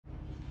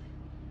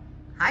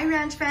Hi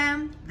Ranch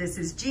fam, this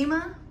is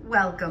Jima.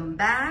 Welcome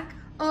back,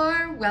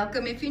 or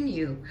welcome if you're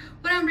new.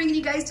 What I'm bringing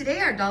you guys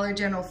today are Dollar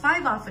General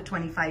 5 off of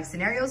 25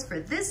 scenarios for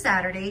this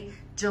Saturday,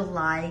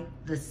 July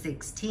the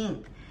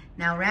 16th.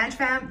 Now Ranch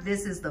fam,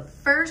 this is the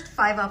first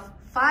 5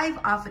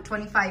 off of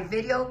 25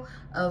 video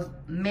of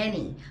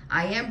many.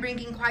 I am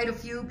bringing quite a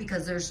few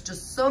because there's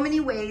just so many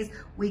ways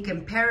we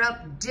can pair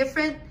up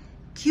different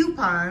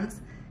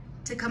coupons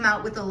to come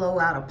out with a low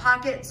out of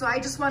pocket. So I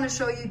just want to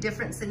show you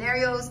different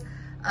scenarios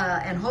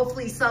and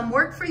hopefully some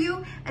work for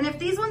you. And if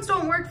these ones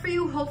don't work for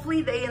you,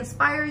 hopefully they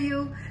inspire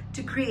you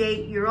to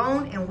create your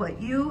own and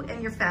what you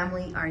and your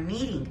family are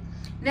needing.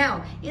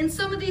 Now, in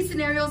some of these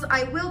scenarios,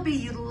 I will be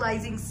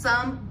utilizing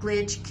some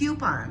glitch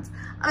coupons.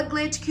 A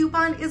glitch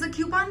coupon is a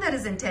coupon that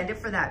is intended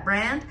for that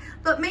brand,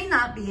 but may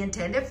not be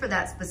intended for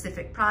that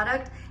specific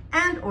product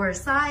and or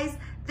size,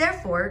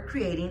 therefore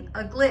creating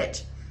a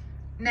glitch.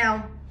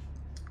 Now,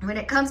 when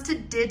it comes to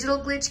digital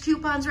glitch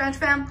coupons, Ranch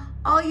fam,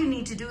 all you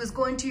need to do is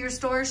go into your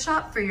store,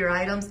 shop for your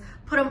items,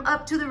 put them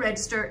up to the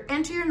register,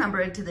 enter your number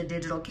into the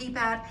digital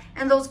keypad,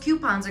 and those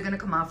coupons are gonna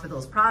come off for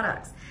those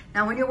products.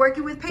 Now, when you're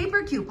working with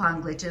paper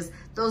coupon glitches,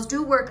 those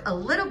do work a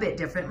little bit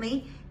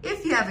differently.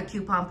 If you have a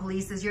coupon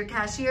police as your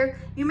cashier,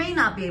 you may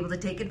not be able to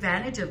take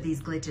advantage of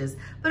these glitches.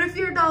 But if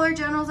your Dollar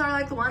Generals are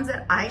like the ones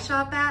that I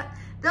shop at,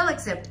 they'll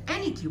accept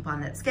any coupon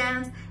that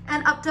scans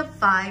and up to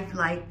 5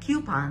 like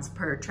coupons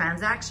per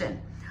transaction.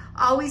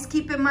 Always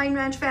keep in mind,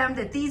 Ranch fam,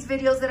 that these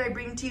videos that I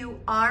bring to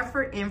you are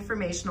for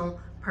informational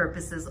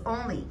purposes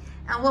only.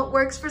 And what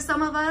works for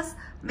some of us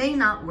may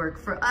not work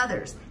for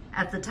others.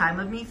 At the time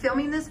of me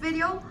filming this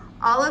video,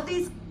 all of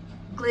these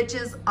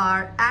glitches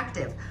are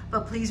active.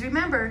 But please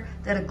remember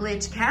that a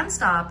glitch can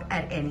stop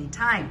at any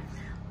time.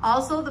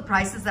 Also, the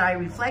prices that I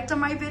reflect on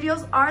my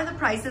videos are the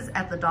prices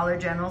at the Dollar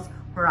Generals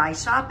where I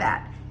shop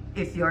at.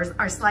 If yours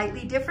are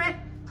slightly different,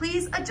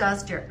 please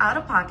adjust your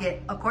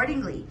out-of-pocket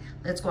accordingly.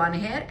 Let's go on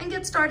ahead and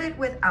get started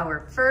with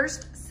our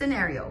first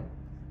scenario.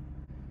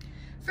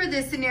 For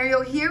this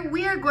scenario here,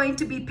 we are going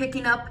to be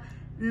picking up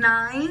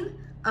 9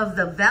 of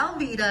the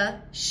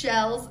Velveeta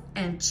shells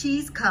and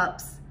cheese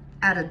cups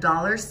at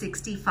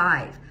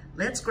 $1.65.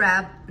 Let's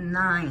grab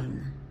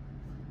 9.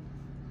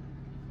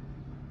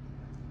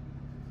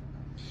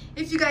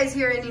 If you guys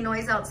hear any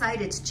noise outside,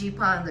 it's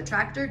Jeepa on the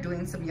tractor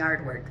doing some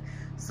yard work.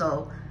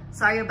 So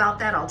sorry about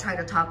that, I'll try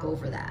to talk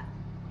over that.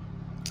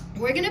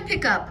 We're gonna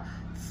pick up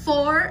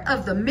 4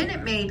 of the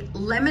Minute Maid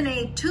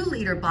lemonade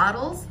 2-liter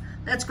bottles.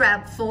 Let's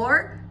grab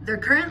 4. They're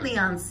currently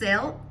on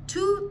sale,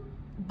 2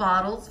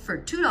 bottles for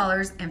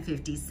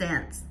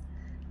 $2.50.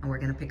 And we're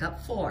gonna pick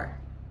up 4.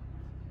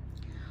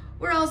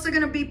 We're also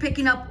gonna be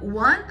picking up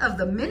 1 of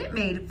the Minute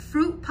Maid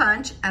fruit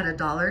punch at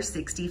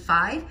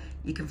 $1.65.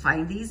 You can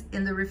find these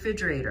in the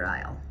refrigerator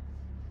aisle.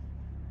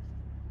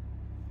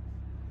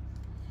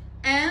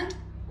 And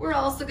we're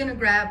also gonna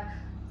grab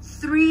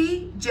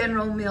 3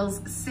 General Mills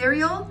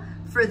cereal.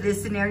 For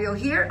this scenario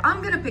here,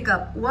 I'm gonna pick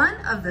up 1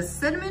 of the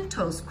Cinnamon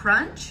Toast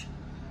Crunch.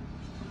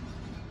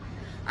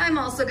 I'm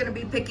also gonna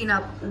be picking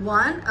up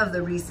 1 of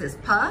the Reese's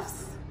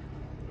Puffs,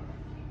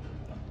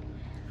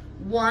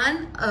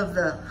 1 of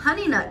the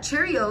Honey Nut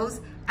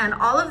Cheerios, and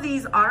all of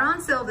these are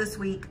on sale this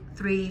week,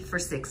 3 for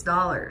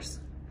 $6.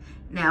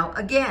 Now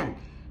again,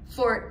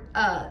 for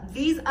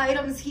these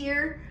items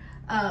here,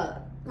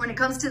 when it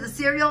comes to the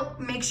cereal,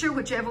 make sure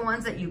whichever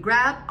ones that you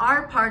grab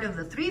are part of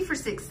the 3 for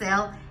 $6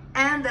 sale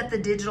and that the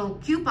digital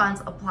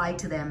coupons apply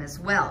to them as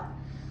well.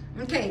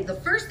 Okay, the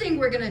first thing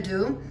we're gonna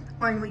do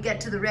when we get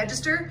to the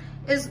register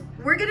is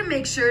we're gonna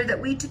make sure that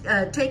we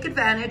take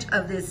advantage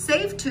of this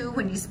Save 2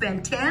 when you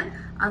spend 10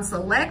 on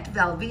select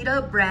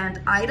Velveeta brand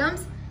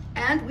items,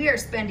 and we are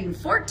spending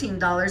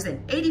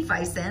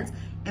 $14.85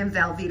 in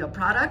Velveeta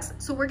products,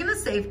 so we're gonna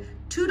save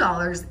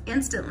 $2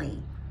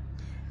 instantly.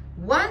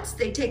 Once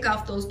they take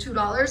off those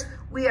 $2,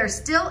 we are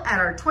still at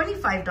our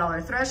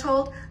 $25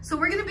 threshold, so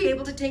we're gonna be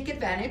able to take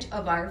advantage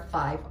of our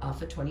 5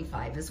 off of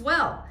 25 as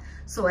well.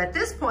 So at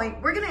this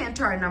point, we're gonna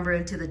enter our number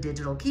into the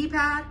digital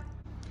keypad,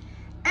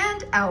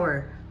 and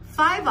our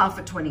 5 off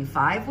of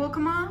 25 will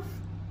come off.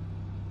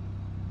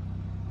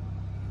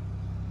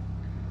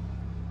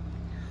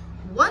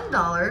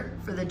 $1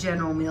 for the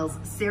General Mills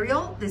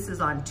cereal. This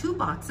is on 2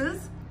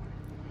 boxes.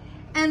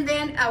 And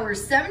then our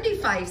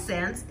 75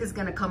 cents is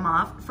gonna come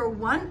off for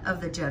 1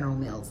 of the General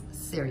Mills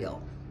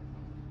cereal.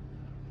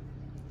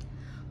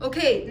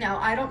 Okay, now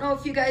I don't know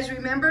if you guys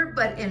remember,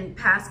 but in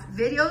past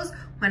videos,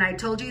 when I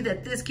told you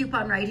that this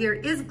coupon right here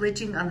is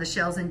glitching on the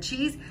shells and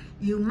cheese,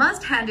 you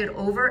must hand it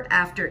over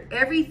after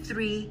every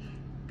 3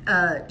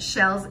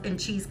 shells and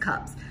cheese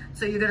cups.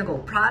 So you're gonna go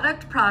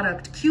product,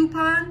 product,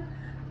 coupon,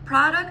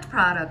 product,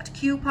 product,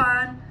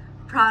 coupon,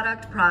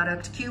 product,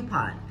 product,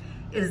 coupon.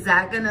 Is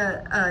that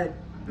gonna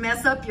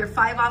mess up your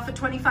 5 off of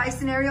 25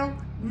 scenario?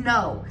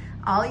 No.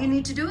 All you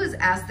need to do is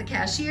ask the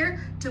cashier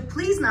to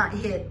please not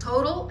hit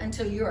total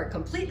until you are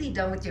completely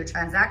done with your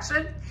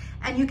transaction,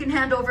 and you can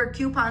hand over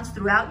coupons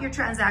throughout your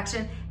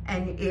transaction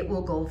and it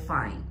will go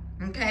fine,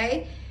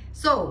 okay?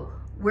 So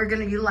we're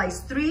gonna utilize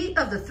 3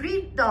 of the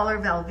 $3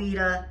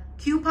 Velveeta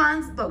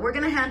coupons, but we're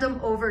gonna hand them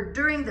over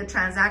during the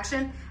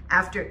transaction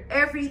after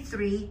every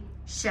 3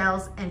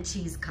 shells and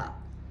cheese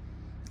cup.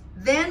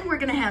 Then we're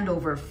gonna hand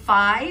over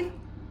 5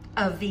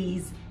 of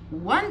these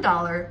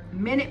 $1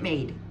 Minute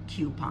Maid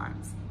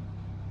coupons.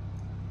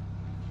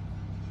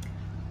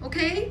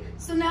 Okay,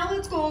 so now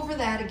let's go over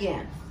that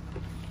again.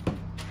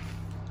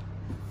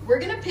 We're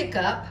gonna pick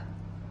up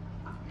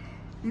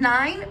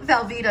 9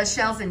 Velveeta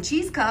shells and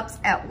cheese cups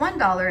at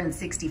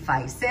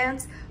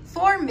 $1.65,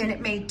 4 Minute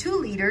Maid 2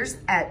 liters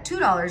at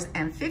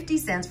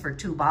 $2.50 for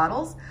 2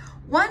 bottles,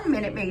 1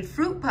 Minute Maid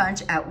fruit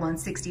punch at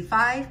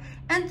 $1.65,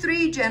 and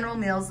 3 General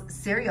Mills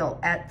cereal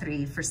at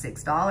 3 for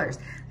 $6.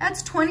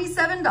 That's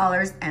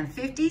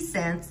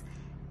 $27.50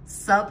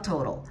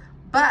 subtotal.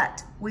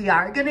 But we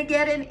are gonna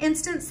get an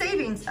instant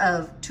savings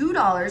of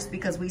 $2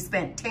 because we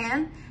spent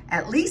 10,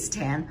 at least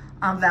 10,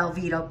 on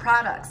Velveeta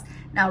products.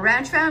 Now,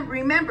 Ranch Fam,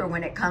 remember,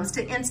 when it comes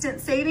to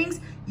instant savings,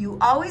 you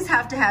always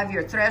have to have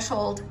your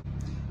threshold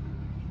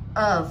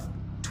of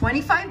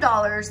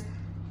 $25.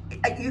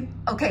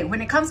 Okay,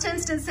 when it comes to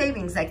instant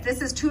savings, like this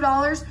is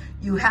 $2,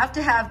 you have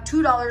to have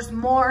 $2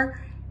 more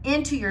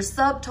into your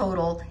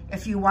subtotal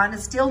if you want to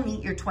still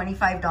meet your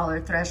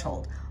 $25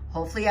 threshold.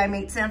 Hopefully I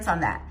made sense on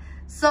that.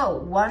 So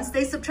once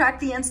they subtract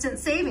the instant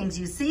savings,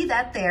 you see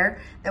that there,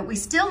 that we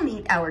still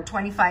meet our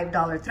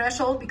 $25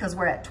 threshold because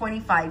we're at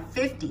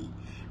 $25.50.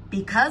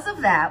 Because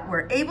of that,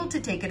 we're able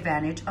to take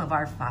advantage of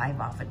our 5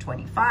 off of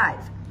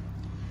 25.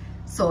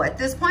 So at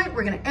this point,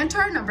 we're gonna enter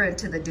our number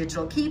into the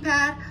digital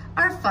keypad.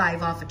 Our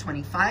 5 off of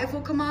 25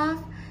 will come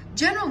off.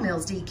 General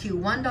Mills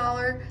DQ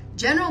 $1,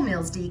 General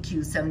Mills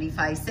DQ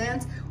 75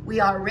 cents.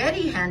 We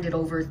already handed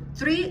over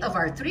 3 of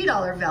our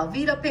 $3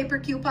 Velveeta paper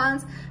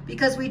coupons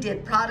because we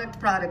did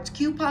product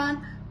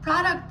coupon,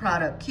 product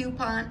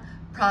coupon,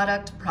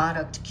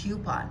 product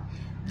coupon.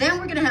 Then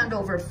we're gonna hand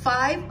over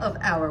 5 of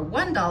our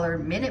 $1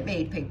 Minute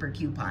Maid paper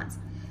coupons.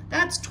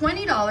 That's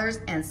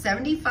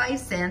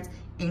 $20.75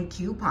 in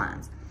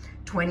coupons.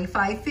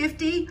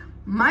 $25.50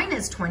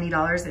 minus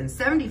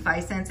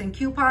 $20.75 in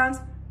coupons.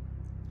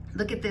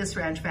 Look at this,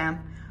 Ranch Fam.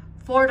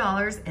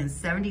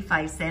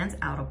 $4.75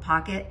 out of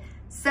pocket,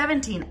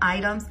 17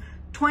 items,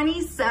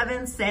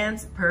 27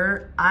 cents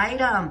per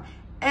item.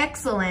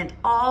 Excellent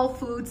all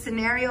food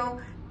scenario.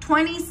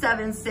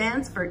 27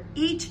 cents for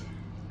each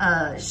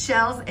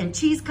shells and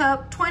cheese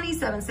cup,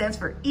 27 cents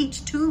for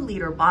each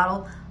 2-liter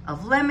bottle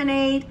of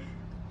lemonade,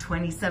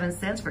 27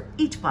 cents for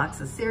each box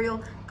of cereal.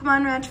 Come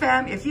on, Ranch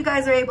Fam, if you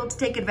guys are able to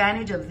take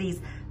advantage of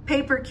these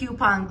paper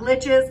coupon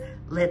glitches,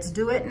 let's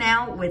do it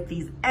now with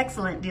these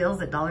excellent deals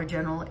that Dollar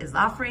General is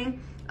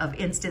offering of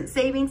instant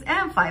savings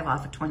and 5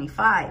 off of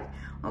 25.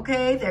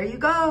 Okay, there you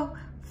go,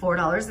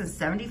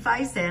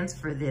 $4.75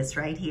 for this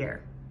right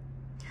here.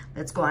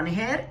 Let's go on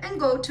ahead and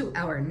go to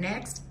our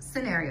next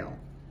scenario.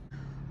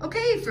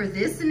 Okay, for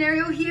this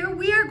scenario here,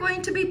 we are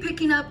going to be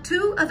picking up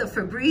 2 of the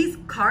Febreze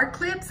card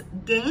clips,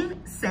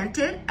 Gain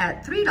Scented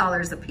at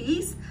 $3 a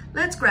piece.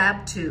 Let's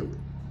grab 2.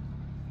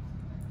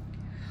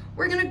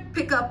 We're gonna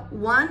pick up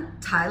 1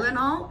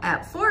 Tylenol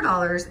at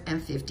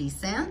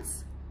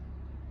 $4.50.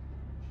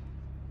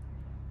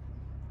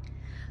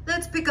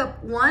 Let's pick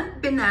up 1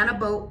 Banana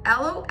Boat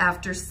Aloe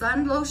After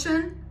Sun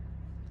Lotion,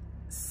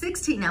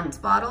 16-ounce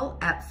bottle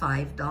at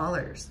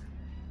 $5.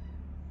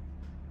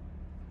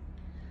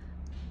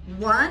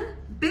 1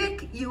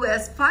 Bic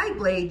US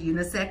 5-blade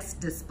unisex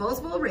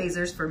disposable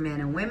razors for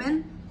men and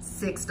women,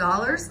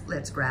 $6.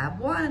 Let's grab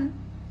 1.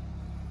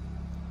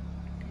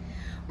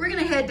 We're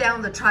gonna head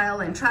down the trial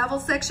and travel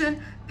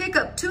section, pick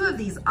up 2 of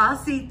these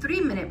Aussie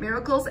 3-minute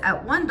miracles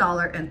at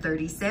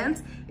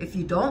 $1.30. If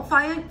you don't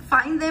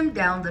find them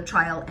down the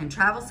trial and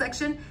travel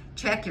section,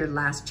 check your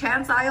last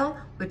chance aisle,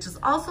 which is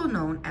also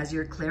known as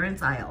your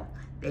clearance aisle.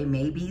 They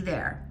may be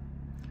there.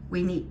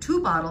 We need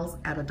 2 bottles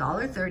at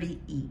 $1.30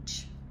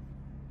 each.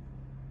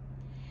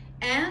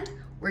 And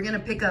we're gonna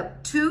pick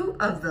up 2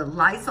 of the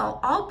Lysol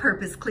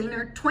all-purpose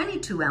cleaner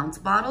 22-ounce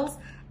bottles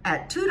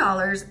at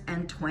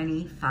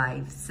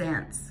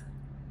 $2.25.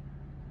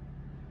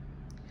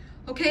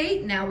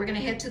 Okay, now we're gonna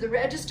head to the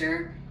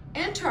register,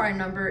 enter our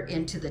number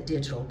into the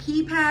digital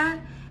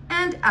keypad,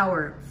 and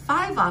our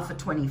 5 off of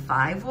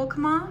 25 will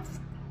come off.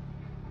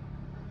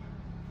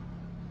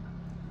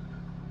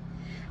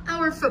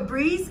 Our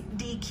Febreze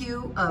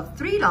DQ of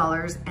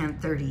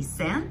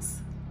 $3.30.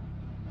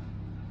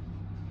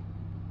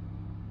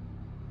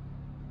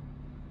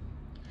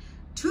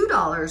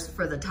 $2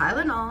 for the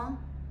Tylenol.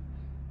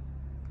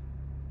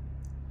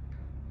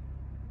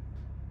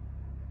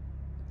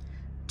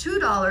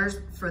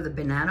 $2 for the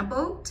Banana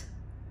Boat.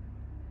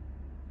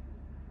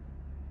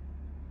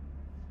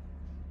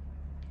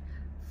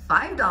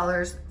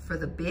 $5 for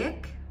the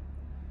Bic.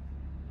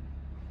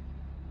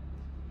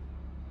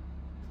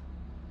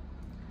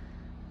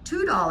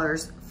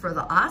 $2 for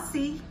the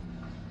Aussie.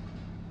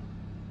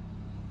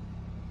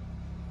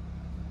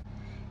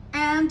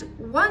 And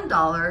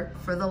 $1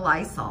 for the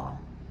Lysol.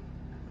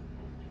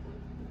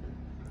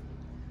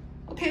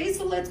 Okay,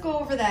 so let's go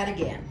over that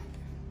again.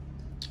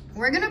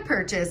 We're gonna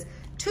purchase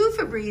 2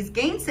 Febreze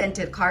Gain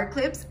Scented card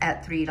clips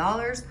at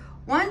 $3,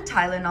 one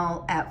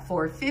Tylenol at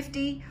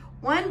 $4.50,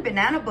 one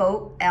Banana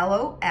Boat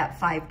Aloe at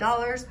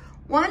 $5,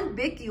 one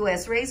Bic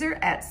US Razor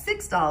at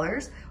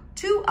 $6,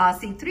 two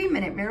Aussie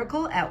 3-Minute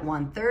Miracle at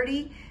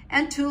 $1.30,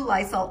 and two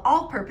Lysol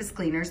All-Purpose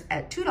Cleaners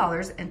at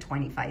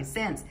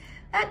 $2.25.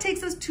 That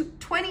takes us to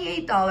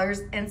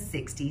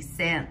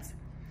 $28.60.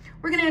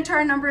 We're gonna enter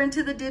our number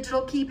into the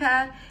digital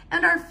keypad,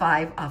 and our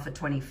 5 off of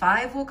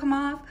 25 will come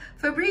off.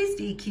 Febreze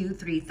DQ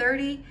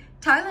 $3.30,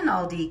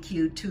 Tylenol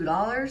DQ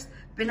 $2,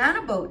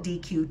 Banana Boat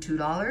DQ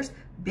 $2,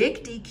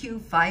 Bic DQ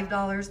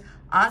 $5,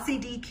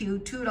 Aussie DQ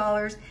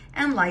 $2,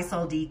 and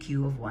Lysol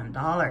DQ of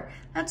 $1.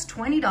 That's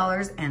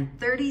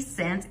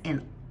 $20.30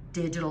 in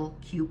digital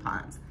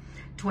coupons.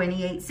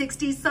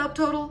 $28.60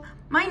 subtotal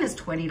minus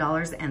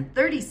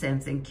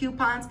 $20.30 in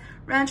coupons.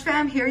 Ranch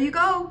fam, here you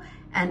go.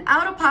 An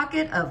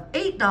out-of-pocket of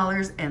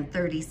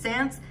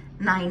 $8.30,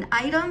 9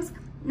 items,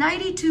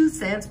 92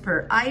 cents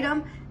per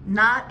item.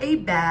 Not a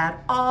bad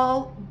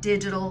all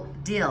digital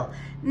deal.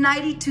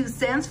 92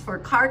 cents for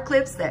car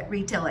clips that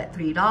retail at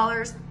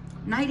 $3.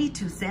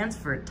 92 cents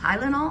for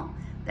Tylenol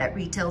that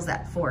retails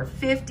at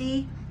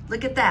 $4.50.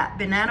 Look at that,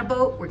 Banana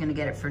Boat, we're gonna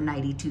get it for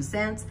 92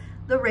 cents.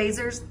 The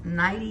razors,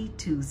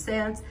 92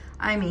 cents.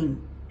 I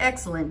mean,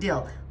 excellent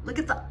deal. Look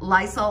at the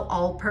Lysol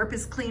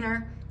All-Purpose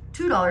Cleaner,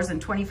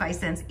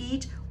 $2.25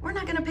 each. We're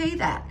not gonna pay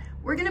that.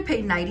 We're gonna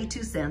pay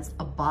 92 cents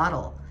a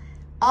bottle.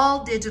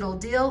 All digital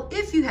deal.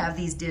 If you have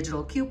these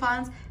digital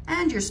coupons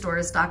and your store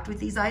is stocked with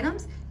these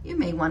items, you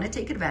may wanna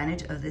take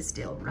advantage of this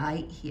deal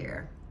right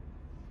here.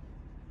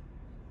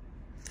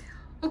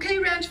 Okay,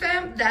 Ranch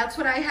fam, that's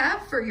what I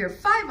have for your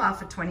 5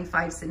 off of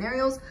 25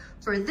 scenarios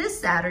for this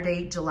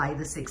Saturday, July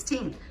the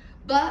 16th.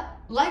 But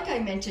like I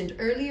mentioned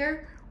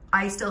earlier,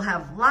 I still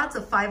have lots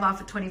of 5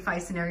 off of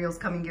 25 scenarios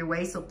coming your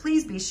way, so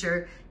please be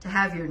sure to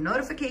have your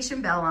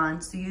notification bell on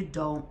so you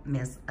don't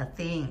miss a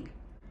thing.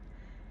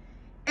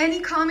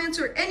 Any comments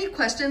or any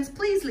questions,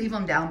 please leave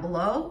them down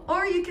below,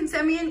 or you can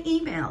send me an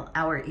email.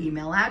 Our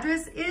email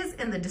address is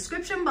in the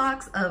description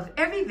box of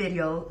every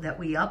video that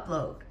we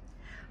upload.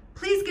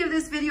 Please give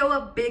this video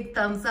a big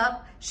thumbs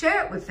up,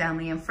 share it with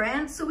family and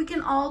friends so we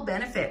can all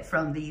benefit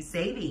from these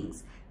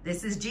savings.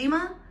 This is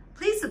Jima.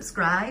 Please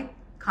subscribe,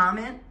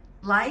 comment,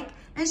 like,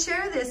 and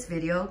share this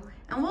video,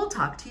 and we'll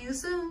talk to you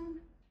soon.